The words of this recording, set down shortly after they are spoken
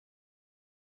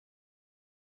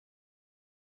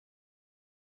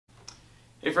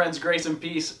Hey friends, grace and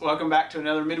peace. Welcome back to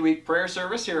another midweek prayer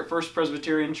service here at First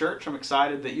Presbyterian Church. I'm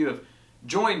excited that you have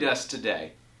joined us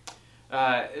today.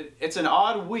 It's an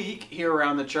odd week here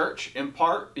around the church, in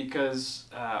part because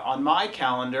on my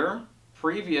calendar,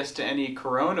 previous to any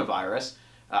coronavirus,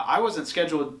 I wasn't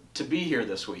scheduled to be here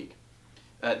this week.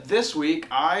 This week,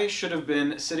 I should have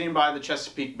been sitting by the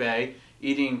Chesapeake Bay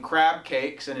eating crab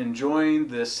cakes and enjoying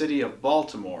the city of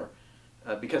Baltimore,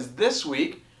 because this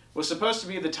week was supposed to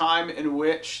be the time in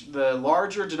which the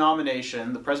larger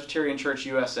denomination, the Presbyterian Church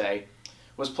USA,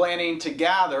 was planning to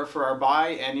gather for our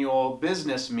biannual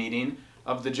business meeting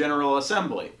of the General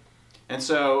Assembly. And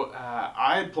so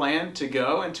I had planned to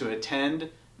go and to attend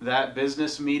that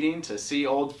business meeting, to see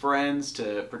old friends,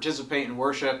 to participate in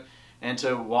worship, and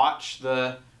to watch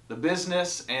the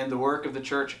business and the work of the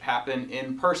church happen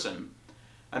in person.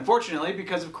 Unfortunately,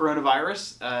 because of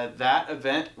coronavirus, that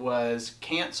event was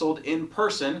canceled in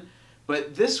person,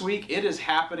 but this week it is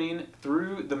happening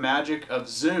through the magic of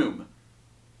Zoom.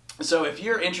 So if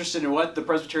you're interested in what the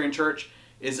Presbyterian Church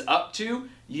is up to,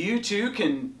 you too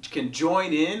can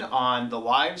join in on the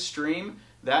live stream.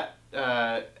 That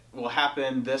will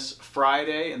happen this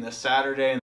Friday and this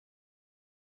Saturday.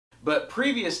 But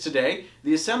previous today,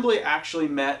 the Assembly actually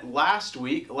met last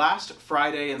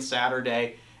Friday and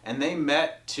Saturday, and they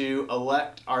met to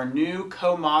elect our new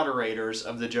co-moderators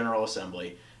of the General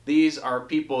Assembly. These are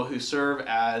people who serve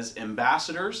as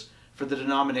ambassadors for the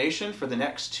denomination for the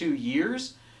next 2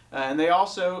 years, and they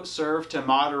also serve to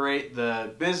moderate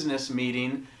the business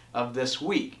meeting of this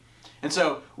week. And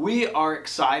so we are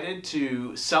excited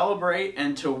to celebrate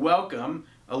and to welcome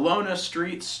Alona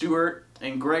Street Stewart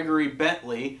and Gregory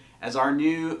Bentley as our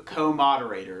new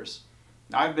co-moderators.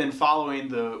 I've been following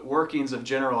the workings of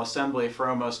General Assembly for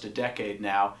almost a decade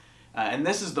now, and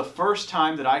this is the first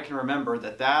time that I can remember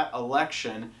that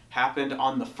election happened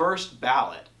on the first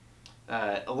ballot.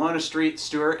 Alona Street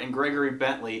Stewart and Gregory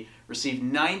Bentley received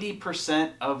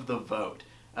 90% of the vote,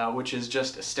 which is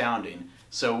just astounding.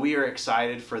 So we are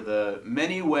excited for the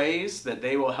many ways that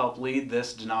they will help lead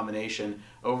this denomination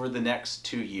over the next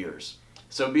 2 years.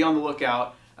 So be on the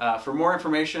lookout for more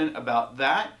information about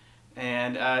that.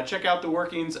 And check out the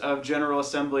workings of General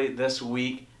Assembly this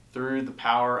week through the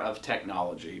power of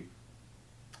technology.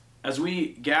 As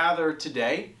we gather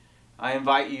today, I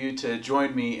invite you to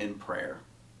join me in prayer.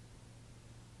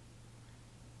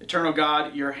 Eternal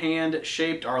God, your hand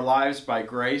shaped our lives by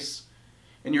grace,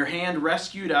 and your hand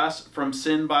rescued us from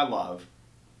sin by love.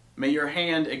 May your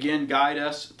hand again guide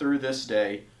us through this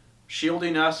day,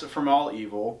 shielding us from all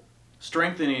evil,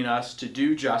 strengthening us to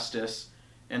do justice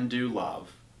and do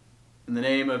love. In the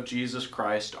name of Jesus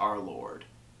Christ our Lord.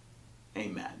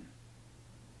 Amen.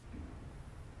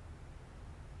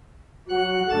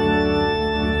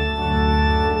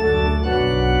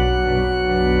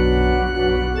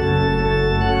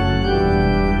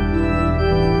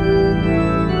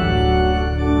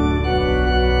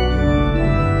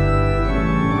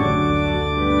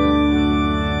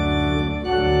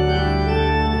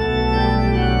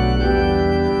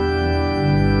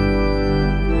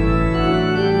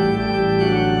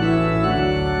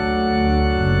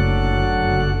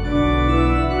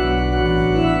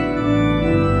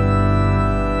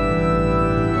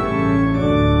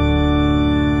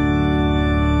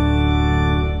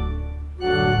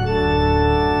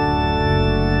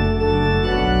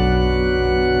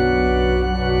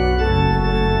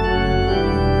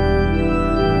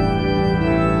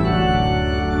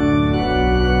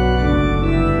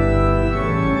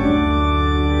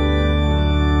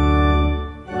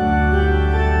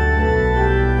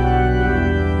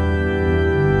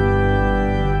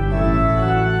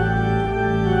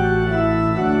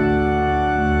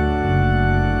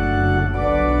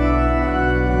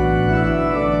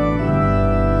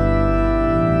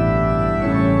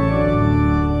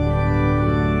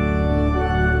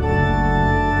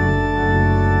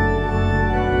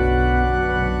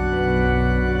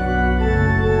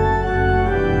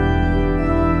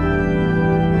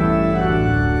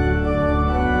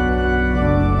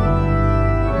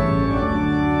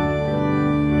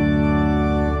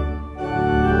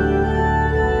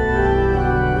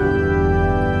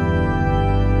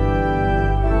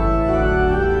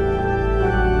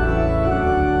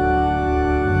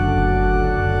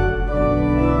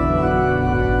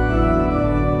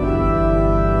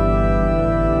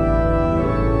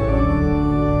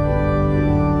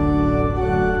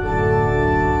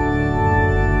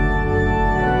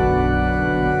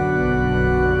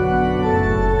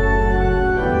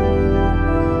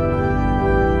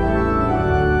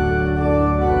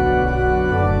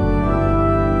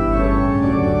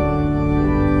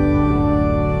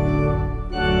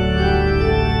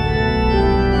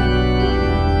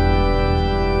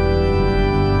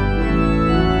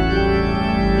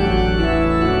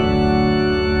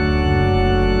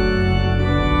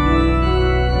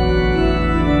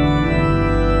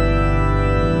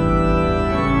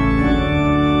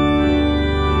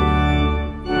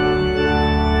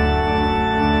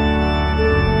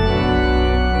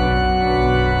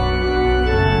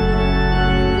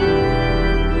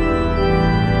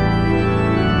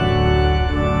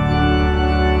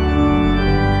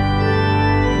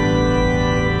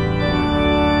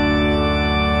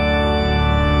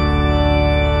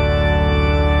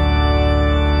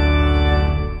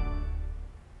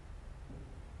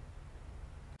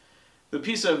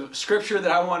 piece of scripture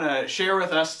that I want to share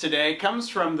with us today comes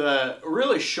from the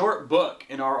really short book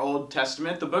in our Old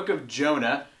Testament, the book of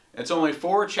Jonah. It's only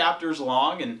 4 chapters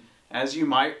long, and as you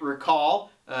might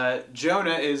recall,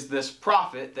 Jonah is this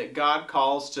prophet that God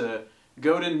calls to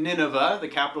go to Nineveh, the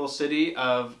capital city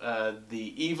of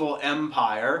the evil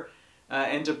empire,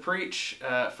 and to preach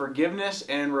forgiveness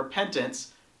and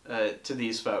repentance to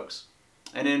these folks.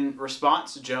 And in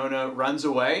response, Jonah runs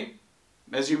away.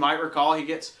 As you might recall, he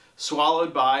gets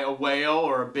swallowed by a whale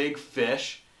or a big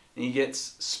fish, and he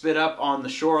gets spit up on the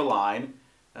shoreline,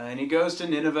 and he goes to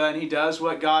Nineveh and he does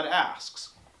what God asks.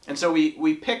 And so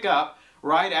we pick up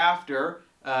right after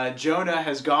Jonah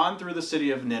has gone through the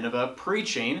city of Nineveh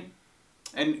preaching,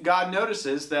 and God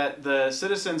notices that the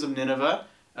citizens of Nineveh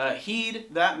heed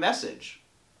that message.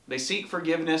 They seek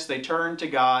forgiveness, they turn to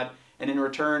God, and in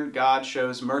return God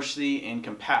shows mercy and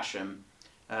compassion.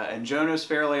 And Jonah's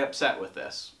fairly upset with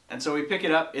this. And so we pick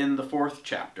it up in the 4th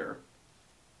chapter.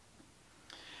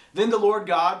 Then the Lord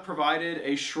God provided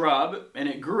a shrub, and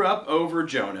it grew up over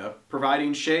Jonah,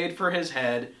 providing shade for his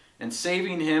head and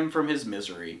saving him from his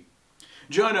misery.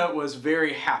 Jonah was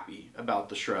very happy about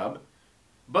the shrub,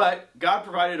 but God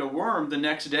provided a worm the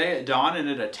next day at dawn, and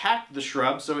it attacked the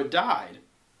shrub, so it died.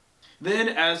 Then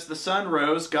as the sun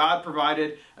rose, God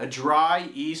provided a dry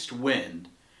east wind,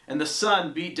 and the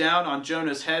sun beat down on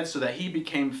Jonah's head so that he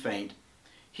became faint.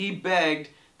 He begged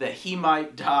that he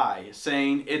might die,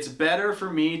 saying, "It's better for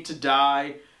me to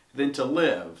die than to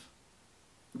live."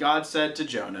 God said to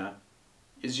Jonah,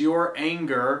 "Is your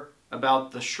anger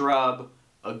about the shrub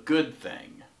a good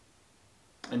thing?"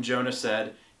 And Jonah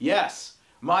said, "Yes,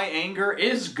 my anger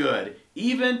is good,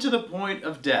 even to the point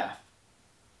of death."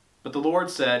 But the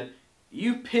Lord said,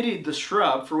 "You pitied the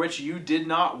shrub for which you did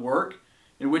not work,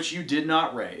 and which you did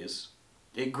not raise.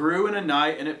 It grew in a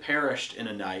night, and it perished in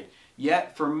a night.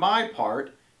 Yet for my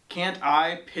part, can't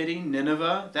I pity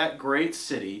Nineveh, that great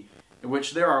city, in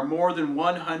which there are more than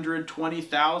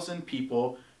 120,000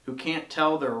 people who can't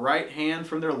tell their right hand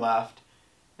from their left,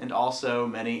 and also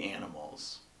many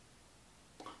animals?"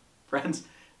 Friends,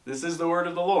 this is the word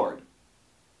of the Lord.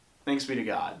 Thanks be to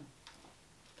God.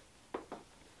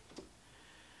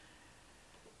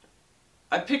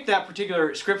 I picked that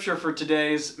particular scripture for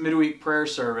today's midweek prayer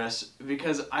service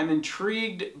because I'm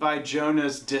intrigued by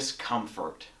Jonah's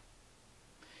discomfort.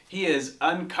 He is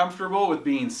uncomfortable with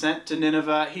being sent to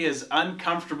Nineveh. He is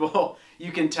uncomfortable,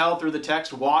 you can tell through the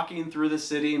text, walking through the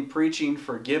city and preaching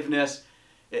forgiveness.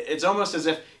 It's almost as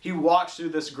if he walks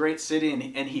through this great city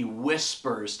and he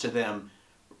whispers to them,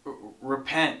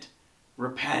 "Repent,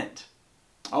 repent,"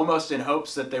 almost in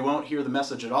hopes that they won't hear the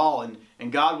message at all,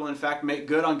 and God will in fact make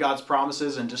good on God's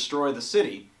promises and destroy the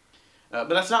city. But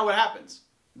that's not what happens.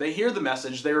 They hear the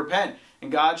message, they repent, and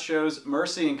God shows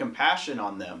mercy and compassion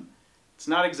on them. It's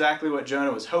not exactly what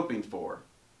Jonah was hoping for.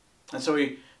 And so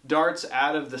he darts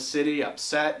out of the city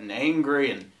upset and angry,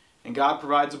 and God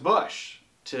provides a bush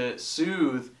to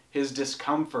soothe his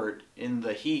discomfort in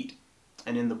the heat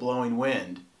and in the blowing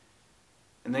wind.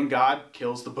 And then God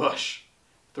kills the bush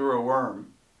through a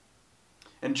worm.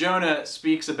 And Jonah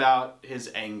speaks about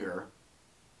his anger.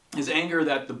 His anger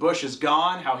that the bush is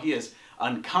gone, how he is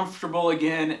uncomfortable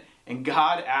again, and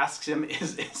God asks him,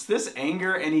 is this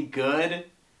anger any good?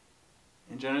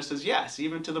 And Jonah says, yes,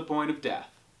 even to the point of death.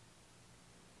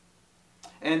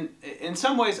 And in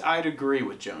some ways, I'd agree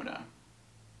with Jonah.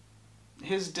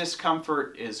 His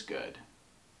discomfort is good.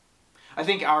 I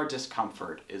think our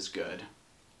discomfort is good.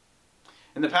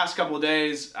 In the past couple of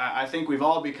days, I think we've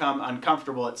all become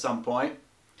uncomfortable at some point.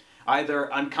 Either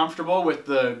uncomfortable with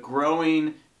the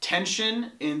growing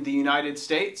tension in the United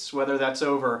States, whether that's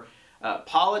over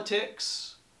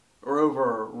politics or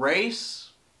over race.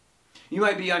 You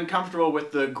might be uncomfortable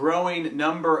with the growing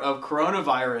number of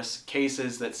coronavirus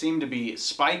cases that seem to be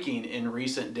spiking in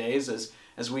recent days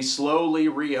as we slowly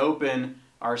reopen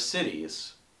our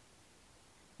cities.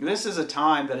 This is a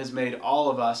time that has made all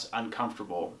of us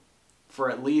uncomfortable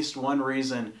for at least one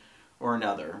reason or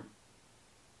another.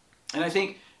 And I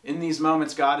think in these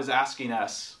moments, God is asking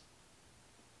us,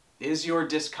 is your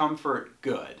discomfort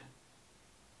good?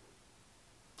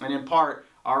 And in part,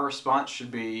 our response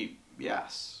should be,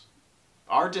 yes.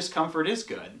 Our discomfort is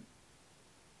good.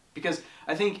 Because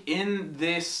I think in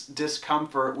this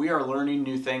discomfort, we are learning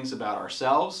new things about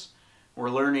ourselves. We're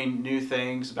learning new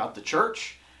things about the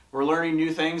church. We're learning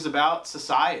new things about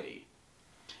society.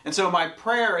 And so my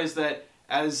prayer is that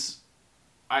as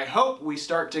I hope we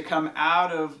start to come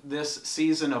out of this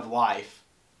season of life,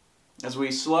 as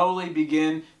we slowly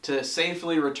begin to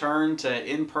safely return to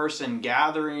in-person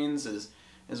gatherings,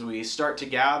 as we start to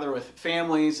gather with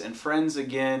families and friends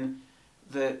again,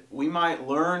 that we might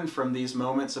learn from these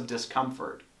moments of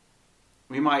discomfort.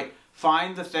 We might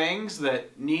find the things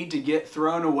that need to get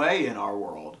thrown away in our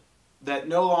world, that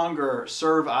no longer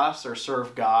serve us or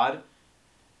serve God.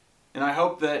 And I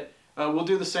hope that we'll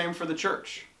do the same for the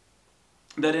church.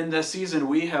 That in this season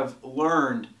we have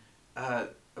learned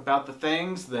about the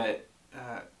things that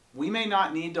we may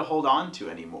not need to hold on to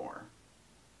anymore.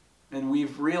 And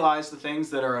we've realized the things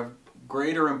that are of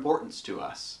greater importance to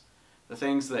us, the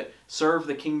things that serve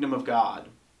the kingdom of God,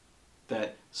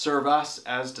 that serve us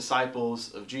as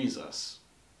disciples of Jesus.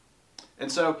 And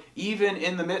so even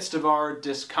in the midst of our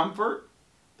discomfort,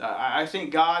 I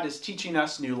think God is teaching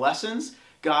us new lessons.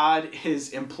 God is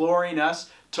imploring us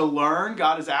to learn.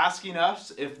 God is asking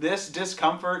us if this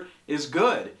discomfort is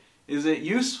good. Is it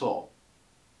useful?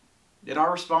 And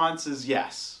our response is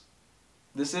yes.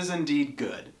 This is indeed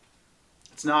good.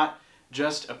 It's not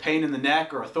just a pain in the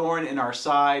neck or a thorn in our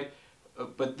side,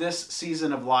 but this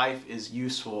season of life is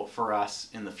useful for us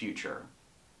in the future.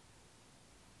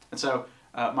 And so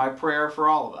my prayer for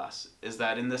all of us is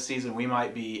that in this season we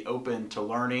might be open to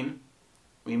learning.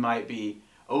 We might be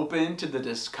open to the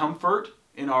discomfort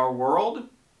in our world,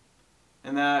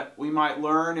 and that we might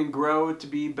learn and grow to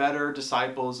be better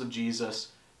disciples of Jesus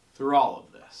through all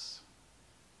of this.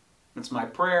 It's my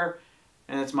prayer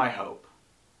and it's my hope.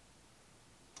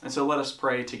 And so let us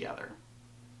pray together.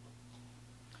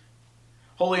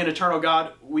 Holy and eternal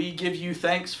God, we give you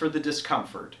thanks for the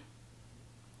discomfort.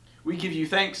 We give you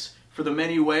thanks for the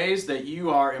many ways that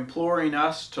you are imploring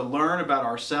us to learn about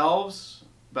ourselves,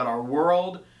 about our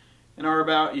world, and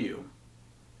about you.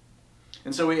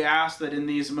 And so we ask that in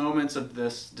these moments of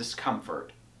this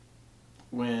discomfort,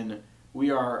 when we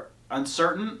are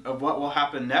uncertain of what will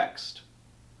happen next,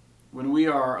 when we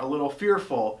are a little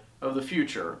fearful of the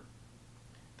future,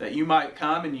 that you might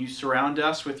come and you surround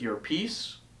us with your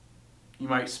peace. You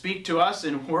might speak to us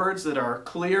in words that are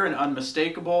clear and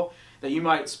unmistakable, that you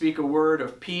might speak a word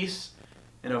of peace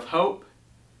and of hope,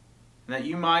 and that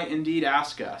you might indeed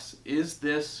ask us, is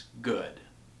this good?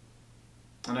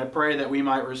 And I pray that we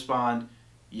might respond,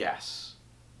 yes.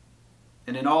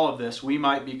 And in all of this, we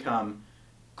might become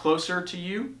closer to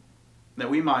you, that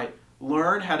we might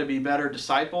learn how to be better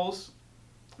disciples,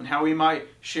 and how we might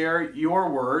share your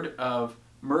word of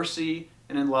mercy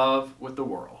and in love with the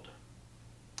world.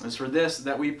 It's for this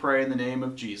that we pray in the name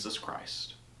of Jesus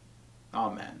Christ.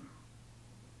 Amen.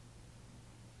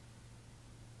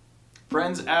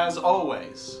 Friends, as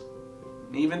always,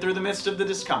 even through the midst of the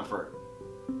discomfort,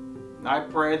 I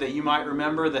pray that you might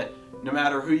remember that no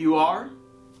matter who you are,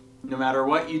 no matter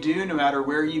what you do, no matter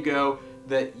where you go,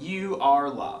 that you are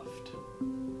loved.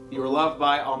 You are loved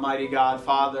by Almighty God,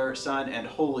 Father, Son, and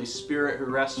Holy Spirit, who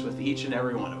rests with each and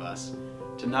every one of us,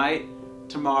 tonight,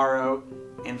 tomorrow,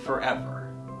 and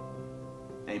forever.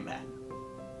 Amen.